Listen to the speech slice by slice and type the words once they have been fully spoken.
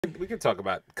We can talk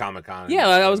about Comic-Con. Yeah,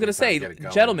 I was gonna anytime say, we get it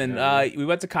going, gentlemen, you know what I mean? we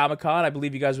went to Comic-Con. I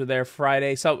believe you guys were there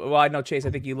Friday. So, well, I know Chase.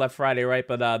 I think you left Friday, right?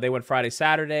 But they went Friday,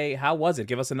 Saturday. How was it?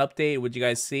 Give us an update. What'd you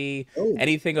guys see? Oh,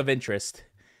 Anything of interest?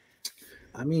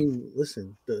 I mean,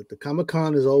 listen, the Comic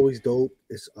Con is always dope.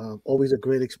 It's always a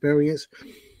great experience.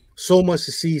 So much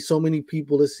to see, so many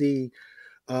people to see.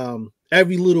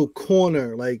 Every little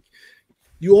corner, like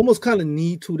you almost kind of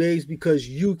need 2 days because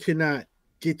you cannot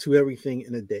get to everything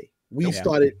in a day. We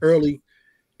started early,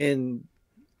 and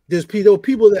there were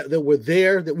people that were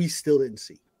there that we still didn't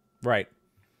see. Right.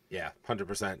 Yeah,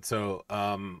 100%. So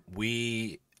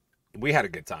we had a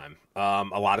good time.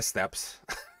 A lot of steps.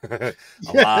 A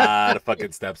lot of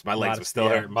fucking steps. My legs were still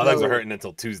hurting. My legs were hurting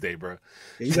until Tuesday, bro.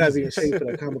 Yeah, you gotta be in shape for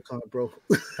that Comic Con, bro.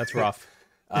 That's rough.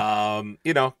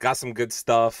 You know, got some good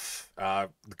stuff.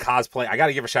 The cosplay. I got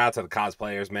to give a shout out to the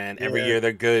cosplayers, man. Every year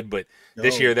they're good, but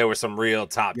this year there was some real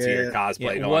top tier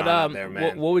cosplay going on out there,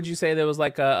 man. What would you say there was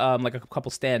like a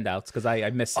couple standouts? Because I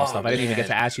missed some stuff. I didn't even get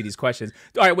to ask you these questions.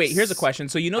 All right, wait. Here's a question.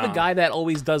 So you know the guy that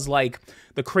always does like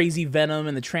the crazy Venom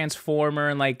and the Transformer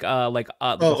and the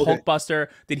Hulkbuster.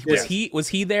 Was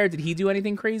he there? Did he do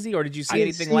anything crazy, or did you see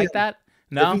anything like that?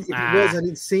 No, if he was, I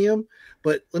didn't see him.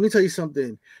 But let me tell you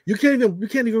something. You can't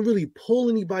even really pull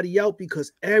anybody out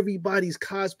because everybody's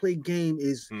cosplay game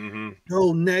is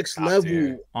next top level,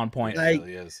 tier. On point. Like, It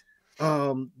really is.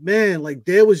 man, like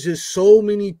there was just so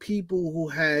many people who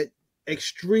had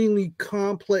extremely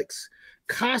complex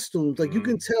costumes. Like you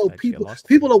can tell people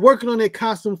are working on their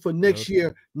costume for next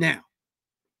year now.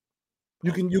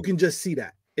 You can just see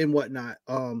that and whatnot.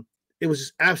 It was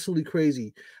just absolutely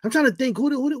crazy. I'm trying to think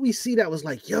who did we see that was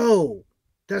like, yo,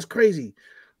 that's crazy.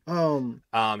 So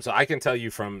I can tell you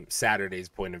from Saturday's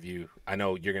point of view. I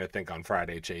know you're gonna think on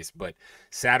Friday, Chase, but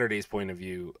Saturday's point of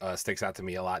view sticks out to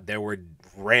me a lot. There were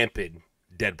rampant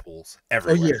Deadpools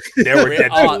everywhere. Oh, yeah. There were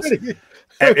Deadpools.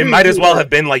 It might as well have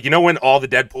been like, you know, when all the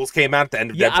Deadpools came out at the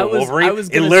end of Deadpool Wolverine,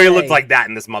 it literally looked like that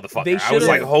in this motherfucker. I was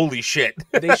like, holy shit.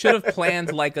 They should have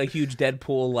planned like a huge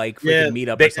Deadpool like freaking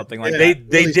meetup or something like that.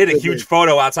 They did a huge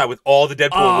photo outside with all the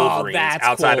Deadpool Wolverines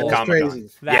outside of Comic-Con.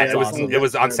 Yeah, it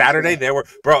was on Saturday. There were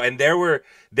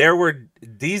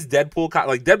these Deadpool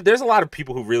like there's a lot of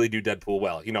people who really do Deadpool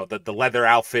well. You know, the leather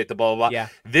outfit, the blah blah blah. Yeah.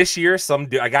 This year,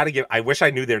 I wish I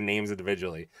knew their names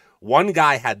individually. One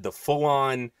guy had the full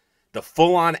on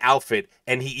outfit,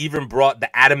 and he even brought the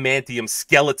adamantium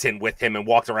skeleton with him and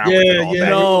walked around with it all day.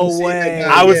 No way.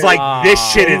 I was like,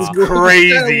 this shit is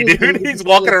crazy, dude. He's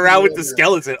walking around with the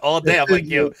skeleton all day. I'm like,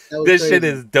 yo, this shit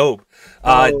is dope.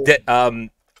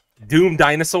 Doom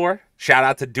Dinosaur. Shout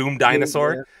out to Doom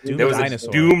Dinosaur. There was a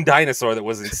Doom Dinosaur that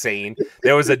was insane.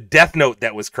 There was a Death Note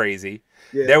that was crazy.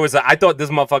 Yeah. I thought this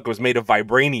motherfucker was made of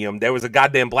vibranium. There was a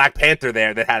goddamn Black Panther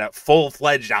there that had a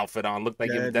full-fledged outfit on. Looked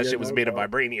like that shit was made of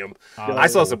vibranium. I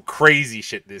saw some crazy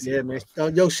shit this year. Man.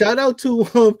 Yo, shout out to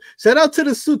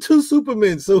the two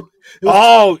Supermen. So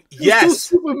yes, two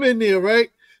Supermen there, right?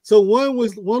 So one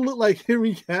looked like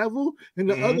Henry Cavill, and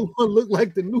the other one looked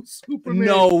like the new Superman.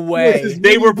 No way.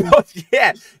 They were both,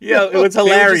 it was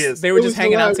hilarious. They were just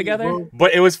hanging out together. Bro.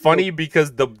 But it was funny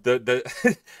because the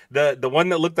one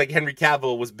that looked like Henry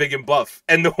Cavill was big and buff,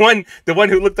 and the one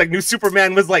who looked like new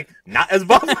Superman was like not as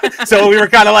buff. So we were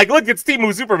kind of like, look, it's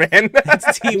Teemu Superman.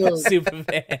 It's Teemu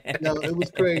Superman. No, it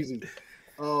was crazy.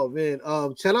 Oh man.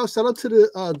 Shout out to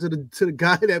the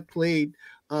guy that played.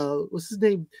 What's his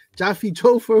name? Jaffe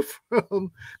Joffer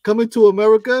from Coming to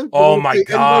America. Oh my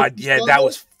god, yeah, that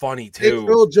was funny too.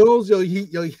 Earl Jones, he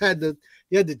had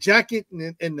the jacket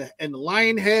and the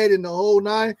lion head and the whole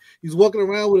nine. He's walking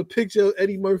around with a picture of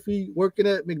Eddie Murphy working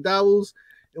at McDowell's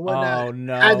and whatnot. Oh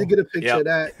no! I had to get a picture of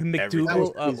that.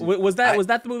 McDougal. Was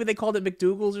that the movie they called it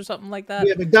McDougal's or something like that?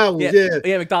 Yeah, McDowell's.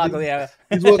 Yeah, McDougal. Yeah.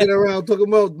 He's walking around talking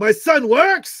about my son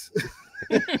works.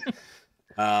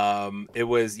 It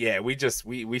was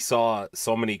we saw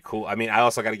so many cool. I mean, I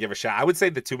also got to give a shout. I would say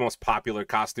the two most popular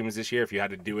costumes this year, if you had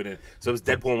to do it, so it was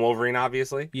Deadpool and Wolverine,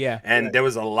 obviously. Yeah, and there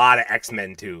was a lot of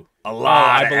X-Men too. A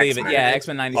lot. I believe it. Yeah,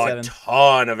 X-Men '97. A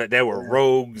ton of it. There were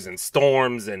Rogues and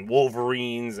Storms and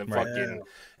Wolverines and fucking.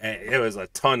 And it was a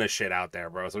ton of shit out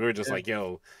there, bro. So we were just like,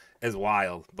 yo. Is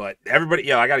wild, but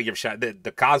everybody, I gotta give a shout. The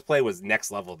cosplay was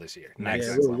next level this year. Next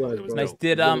level. It was nice.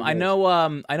 Dope. I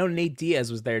know Nate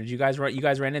Diaz was there. Did you guys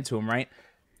ran into him, right?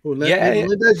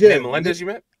 Melendez, you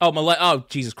met? Oh,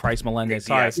 Jesus Christ, Melendez.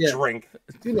 Sorry. Drink.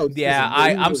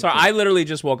 I'm sorry. I literally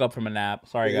just woke up from a nap.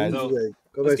 Sorry, guys.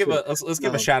 Let's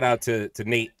give a shout out to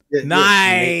Nate.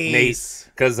 Nice,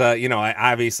 because I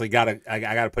obviously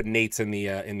gotta put Nate's in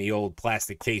the old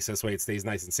plastic case. This way it stays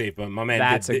nice and safe. But my man,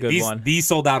 that's a good one. These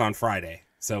sold out on Friday.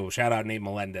 So shout out Nate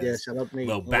Melendez. Yeah, shout out Nate.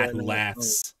 Little bat who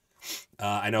laughs.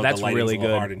 I know that's the lighting's really a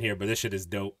little good. hard in here, but this shit is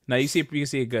dope. No, you see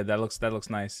it good. That looks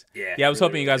nice. Yeah. Yeah, I was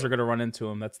hoping you guys were gonna run into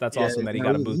him. That's awesome that he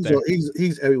got a booth there.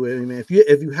 He's everywhere, man.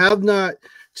 If you have not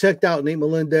checked out Nate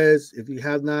Melendez, if you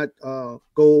have not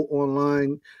go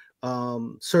online,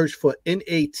 search for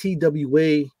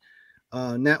NATWA.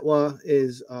 Natwa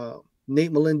is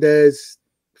Nate Melendez,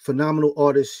 phenomenal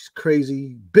artist,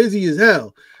 crazy, busy as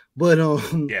hell. But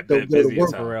busy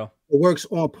as hell. For real. The work's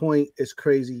on point. It's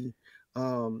crazy.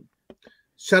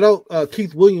 Shout out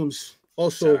Keith Williams,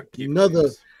 also another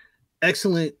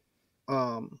excellent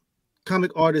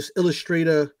comic artist,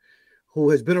 illustrator who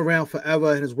has been around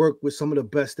forever and has worked with some of the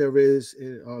best there is.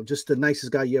 Just the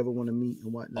nicest guy you ever want to meet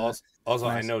and whatnot. Also,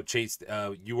 nice. I know Chase,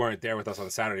 you weren't there with us on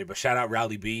Saturday, but shout out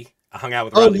Rowley B. I hung out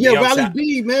with Riley B. Riley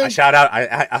B, man.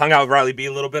 I hung out with Riley B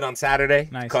a little bit on Saturday.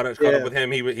 Nice. Caught up with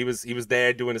him. He was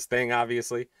there doing his thing,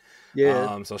 obviously.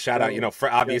 Yeah. So shout out, for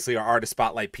obviously our artist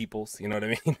spotlight peoples. You know what I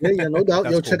mean? Yeah, no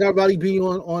doubt. Yo, check out Riley B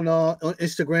on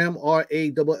Instagram.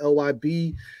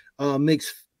 RALLYB.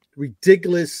 Makes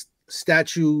ridiculous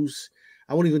statues.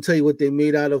 I won't even tell you what they're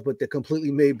made out of, but they're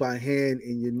completely made by hand,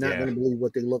 and you're not gonna believe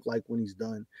what they look like when he's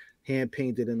done. Hand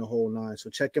painted in the whole nine. So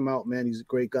check him out, man. He's a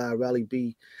great guy. Riley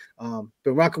B.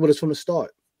 Been rocking with us from the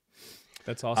start.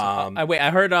 That's awesome. Wait,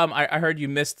 I heard you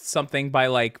missed something by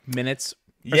like minutes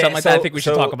or something like that. I think we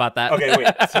should talk about that. Okay, wait.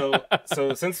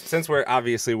 So since we're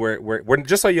obviously we're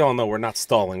just so you all know, we're not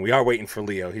stalling. We are waiting for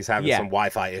Leo. He's having some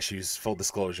Wi-Fi issues. Full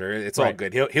disclosure, it's all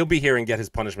good. He'll be here and get his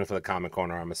punishment for the Comic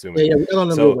Corner, I'm assuming. Yeah, we're on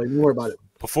the way. Don't worry about it.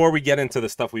 Before we get into the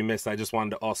stuff we missed, I just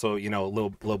wanted to also, little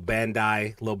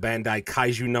Bandai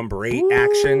Kaiju number 8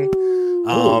 action.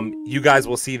 You guys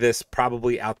will see this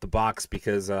probably out the box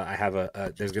because I have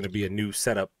there's going to be a new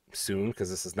setup soon because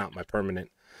this is not my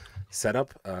permanent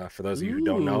setup. For those of you who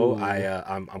don't know,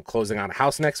 I'm closing on a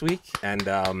house next week, and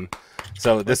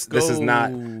so this is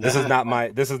not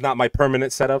my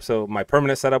permanent setup. So my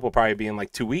permanent setup will probably be in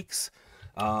like 2 weeks.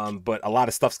 But a lot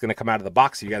of stuff's gonna come out of the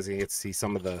box. You guys can get to see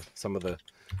some of the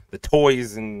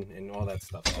toys and all that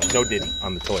stuff. No Diddy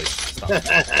on the toys stuff.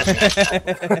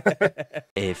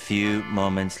 A few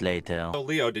moments later. So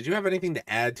Leo, did you have anything to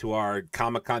add to our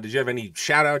Comic-Con? Did you have any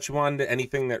shout outs you wanted?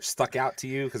 Anything that stuck out to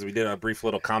you? Because we did a brief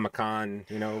little Comic-Con,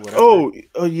 whatever. Oh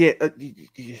yeah.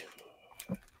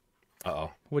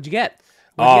 What'd you get?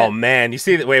 Man, you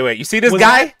see that? Wait, you see this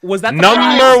guy? Was that the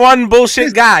number one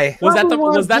bullshit guy?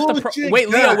 Wait,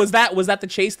 Leo, was that the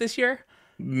chase this year?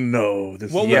 No,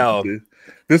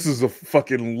 this is a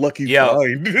fucking lucky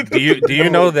find. do you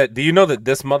know that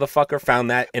this motherfucker found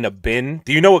that in a bin?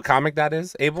 Do you know what comic that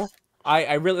is, Abel?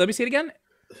 I really, let me see it again.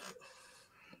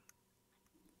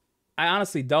 I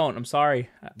honestly don't. I'm sorry.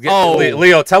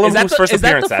 Leo, tell him whose first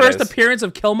appearance that is. Is that the first appearance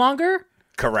of Killmonger?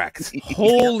 Correct.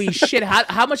 Holy shit!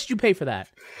 How much did you pay for that?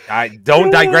 I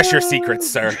don't digress your secrets,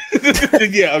 sir.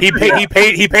 Yeah, he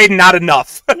paid not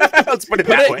enough. Let's put it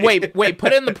that way. Wait,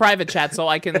 put it in the private chat so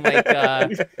I can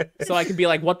be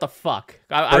like, what the fuck?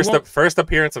 First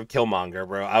appearance of Killmonger,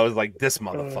 bro. I was like, this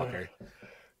motherfucker.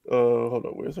 Hold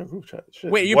on, where's our group chat?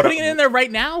 Shit. Wait, you're putting it in there right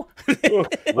now?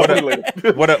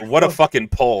 What a fucking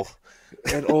pull.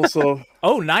 And also,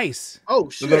 oh, nice. Oh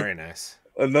shit, very nice.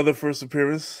 Another first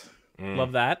appearance.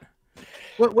 Love that.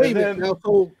 But wait a minute now.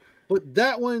 But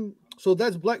that one, so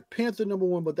that's Black Panther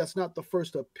 #1, but that's not the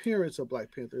first appearance of Black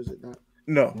Panther, is it not?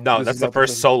 No, that's the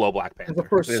first solo Black Panther. The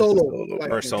first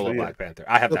solo Black Panther.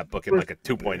 I have that book in like a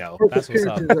 2.0. That's what's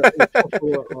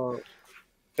up.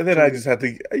 And then I just had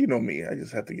to, me, I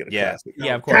just had to get a classic.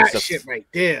 Yeah, of course. That shit right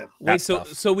there. Wait,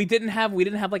 so we didn't have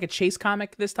like a chase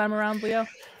comic this time around, Leo?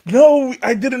 No,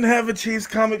 I didn't have a chase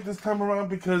comic this time around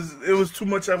because it was too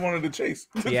much I wanted to chase.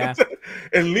 Yeah.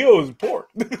 And Leo is poor.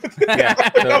 Yeah.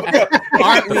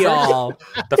 Aren't we all?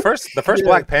 The first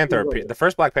Black Panther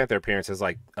appearance is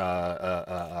like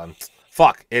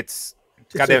it's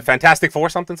goddamn Fantastic Four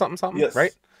something, yes.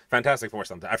 Right? Fantastic Four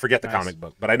something. I forget the comic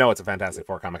book, but I know it's a Fantastic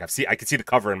Four comic. I can see the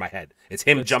cover in my head. It's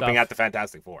him jumping at the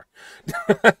Fantastic Four.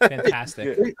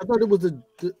 Fantastic. I thought it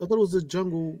was a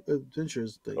Jungle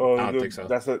Adventures thing. Oh, I don't think so.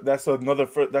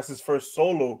 That's his first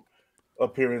solo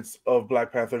appearance of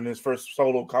Black Panther in his first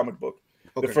solo comic book.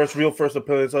 Okay. The first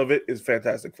appearance of it is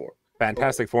Fantastic Four.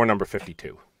 Fantastic Four number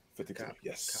 52. 52.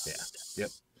 Yes. Yeah.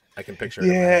 Yep. I can picture it.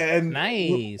 Yeah, and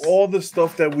nice. All the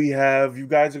stuff that we have, you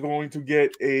guys are going to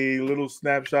get a little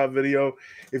snapshot video.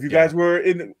 If you guys were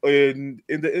in the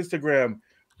Instagram,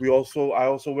 I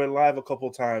also went live a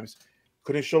couple times.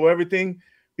 Couldn't show everything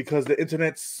because the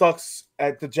internet sucks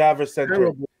at the Java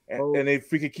Center, and it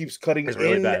freaking keeps cutting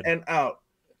and out,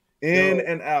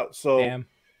 and out. So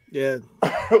Yeah.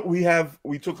 All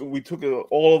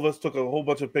of us took a whole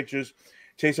bunch of pictures.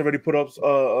 Chase already put up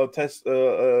a test,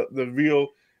 his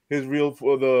reel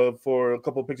for a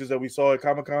couple of pictures that we saw at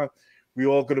Comic-Con. We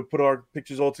all gonna put our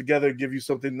pictures all together, give you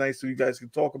something nice so you guys can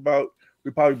talk about.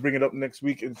 We probably bring it up next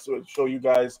week and show you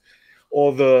guys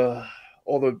all the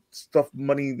stuff,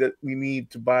 money that we need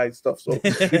to buy stuff. So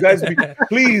you guys,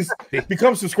 please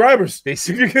become subscribers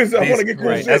because I want to get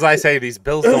cool shit. As I say, these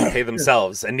bills don't pay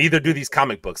themselves, and neither do these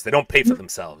comic books. They don't pay for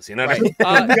themselves. You know what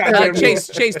I mean?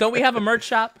 Chase, don't we have a merch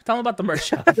shop? Tell them about the merch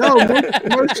shop. No,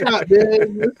 merch shop,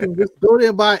 man. Listen, just go there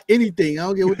and buy anything. I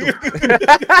don't get what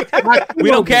the we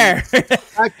don't care.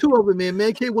 Like 2 of them, man.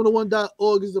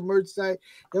 Mancave101.org is the merch site. You know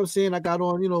what I'm saying? I got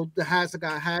on, the hats. I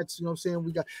got hats. You know what I'm saying?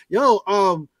 We got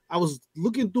I was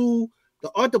looking through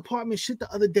the art department shit the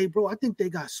other day, bro. I think they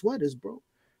got sweaters, bro.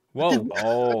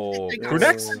 Whoa. Crew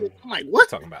necks? I'm like, what?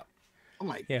 Talking about? I'm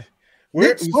like, yeah.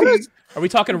 Are we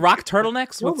talking rock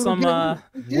turtlenecs with some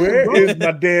where is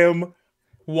my damn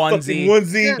onesie?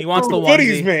 Yeah, he wants the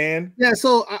hoodies, onesie, man. Yeah,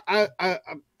 so I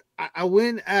went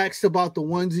and asked about the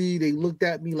onesie. They looked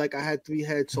at me like I had 3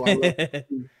 heads, so I left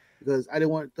because I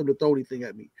didn't want them to throw anything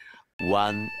at me.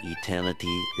 One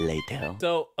eternity later.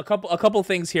 So a couple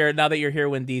things here now that you're here,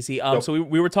 Wendeezy. So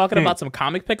we were talking about some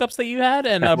comic pickups that you had,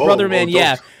 and Brother Man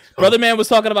was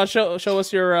talking about show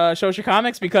us your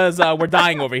comics because we're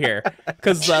dying over here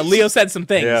because Leo said some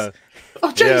things. Yeah.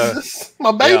 Oh Jesus,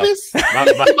 my babies!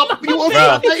 You want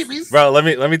my babies? Bro, let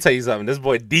me tell you something. This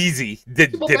boy Deezy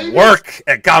did work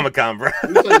at Comic-Con, bro.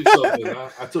 Let me tell you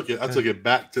something. I took it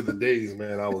back to the days,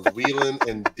 man. I was wheeling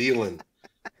and dealing.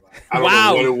 I don't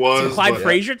know what it was. Some Clyde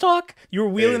Frazier talk? You were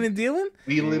wheeling and dealing?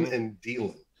 Wheeling and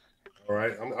dealing. All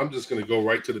right. I'm just gonna go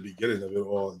right to the beginning of it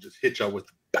all and just hit y'all with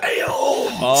bam.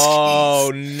 Oh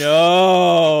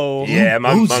no. Yeah,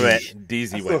 my man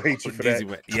Deezy went.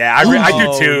 Yeah, I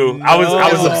do too. No. I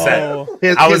was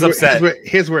upset. I was upset.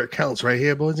 Here's where it counts, right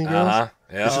here, boys and girls.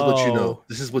 Yeah. This is what you know.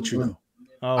 This is what you know.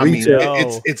 Oh, I mean,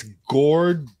 it's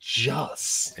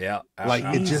gorgeous. Yeah. Like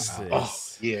it just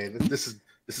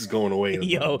this is going away.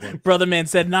 Yo, Brother Man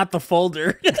said not the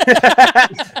folder.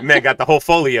 Man got the whole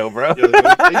folio, bro. Yo, let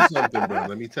me tell you something, bro.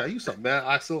 Let me tell you something, man.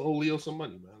 I still owe Leo some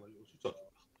money, man. Like, what you talking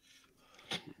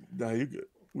about? Nah, you good.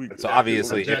 So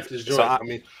obviously, I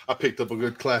mean, I picked up a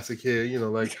good classic here,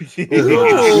 because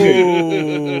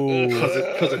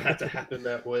it had to happen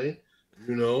that way,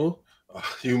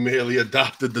 You merely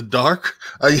adopted the dark,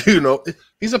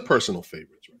 He's a personal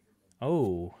favorite, right?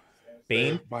 Oh,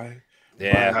 Bane.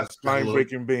 Yeah,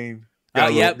 mind-breaking Bane.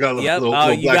 Yep. Little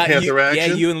Black Panther action.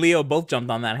 Yeah, you and Leo both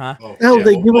jumped on that, huh?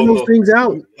 They giving those things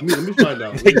out. Let me find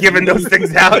out. They giving those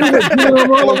things out. I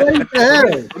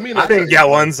didn't get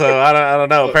one, so I don't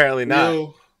know. Apparently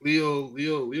not. Leo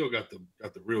got the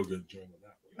real good joint on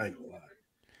that one. I ain't gonna lie.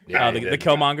 Yeah, the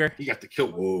Killmonger. He got the kill.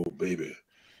 Whoa, baby.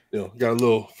 Got a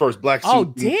little first black suit. Oh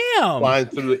damn! Flying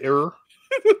through the air.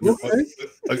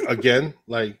 Again,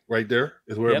 like right there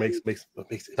is where it makes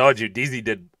it. Told you, Deezy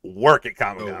did work at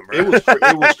Comic-Con, bro. It was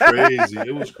crazy.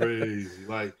 It was crazy.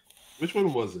 Like, which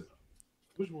one was it?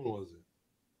 I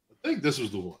think this was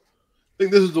the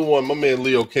one. My man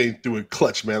Leo came through in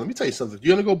clutch, man. Let me tell you something. If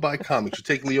you're gonna go buy comics, you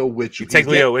take Leo with you. You just take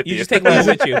Leo with you.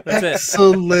 That's it.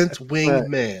 Excellent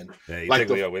wingman. Yeah, like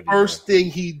the first thing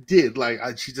he did,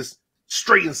 she just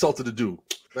straight insulted the dude.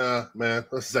 Nah, man,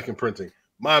 that's second printing.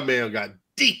 My man got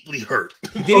deeply hurt.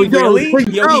 Did he really? He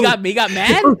got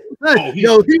mad? He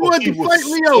wanted to fight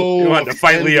Leo. He wanted to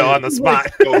fight Leo on the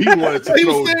spot. He wanted to. He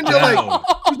was standing there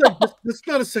he's like, "This is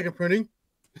not a second printing."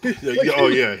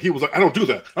 Yeah. He was like, "I don't do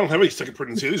that. I don't have any second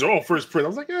printings here. These are all first print." I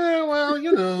was like, "Yeah, well,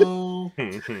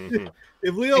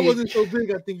 If Leo wasn't so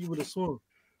big, I think he would have swung.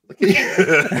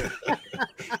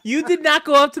 You did not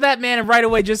go up to that man and right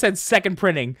away just said second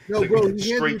printing. No, bro,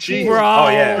 straight cheese. Bro,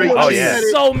 oh yeah.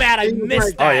 So mad I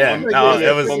missed that. Oh yeah, no,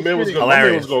 it was hilarious. My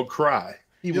man was gonna cry.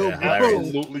 He was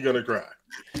absolutely gonna cry.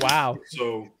 Wow.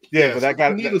 So but that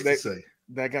got needless to say.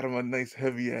 That got him a nice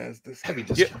heavy ass.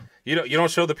 You don't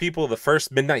show the people the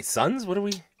first Midnight Suns? What are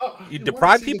we? You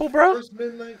deprive people, bro?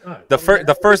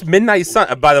 The first Midnight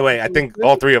Sun. By the way, I think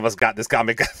all 3 of us got this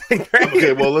comic.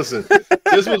 Okay, well, listen.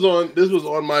 This was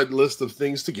on my list of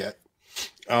things to get.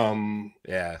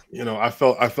 Yeah. I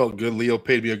felt good. Leo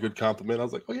paid me a good compliment. I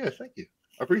was like, oh yeah, thank you.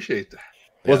 I appreciate that.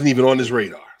 Wasn't even on his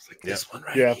radar. It's like this one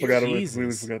right here. I forgot. I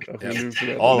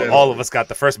forgot. All of us got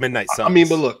the first Midnight Suns. I mean,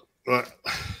 but look.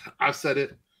 I've said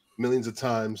it millions of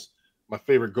times. My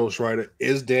favorite Ghost Rider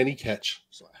is Danny Ketch,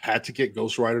 so I had to get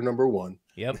Ghost Rider #1.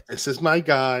 Yep, this is my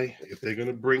guy. If they're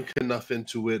gonna bring Knuff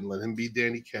into it and let him be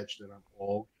Danny Ketch, then I'm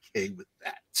okay with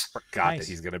that. Forgot that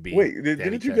he's gonna be. Wait,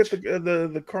 didn't you get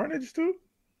the Carnage too?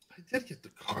 did get the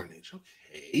Carnage.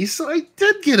 Okay, so I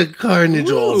did get a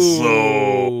Carnage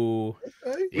also.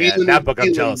 Okay. Yeah, that book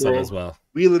I'm jealous of as well.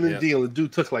 Wheeling and dealing.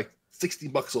 Dude took like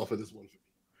 $60 off of this one.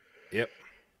 Yep.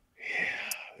 Yeah,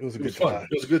 it was a good fun. time.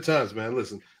 It was good times, man.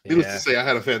 Listen, needless to say, I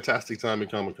had a fantastic time at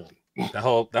Comic-Con.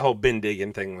 The whole bin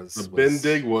digging thing was bin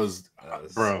dig was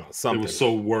bro. Something. It was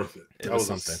so worth it. It was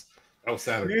something. That was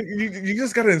Saturday. You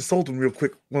just gotta insult him real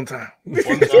quick one time.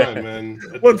 One time, man.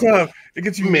 One time. It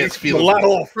gets you man's feeling a lot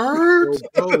off. Bro,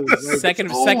 like, second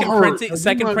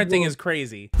printing is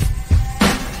crazy.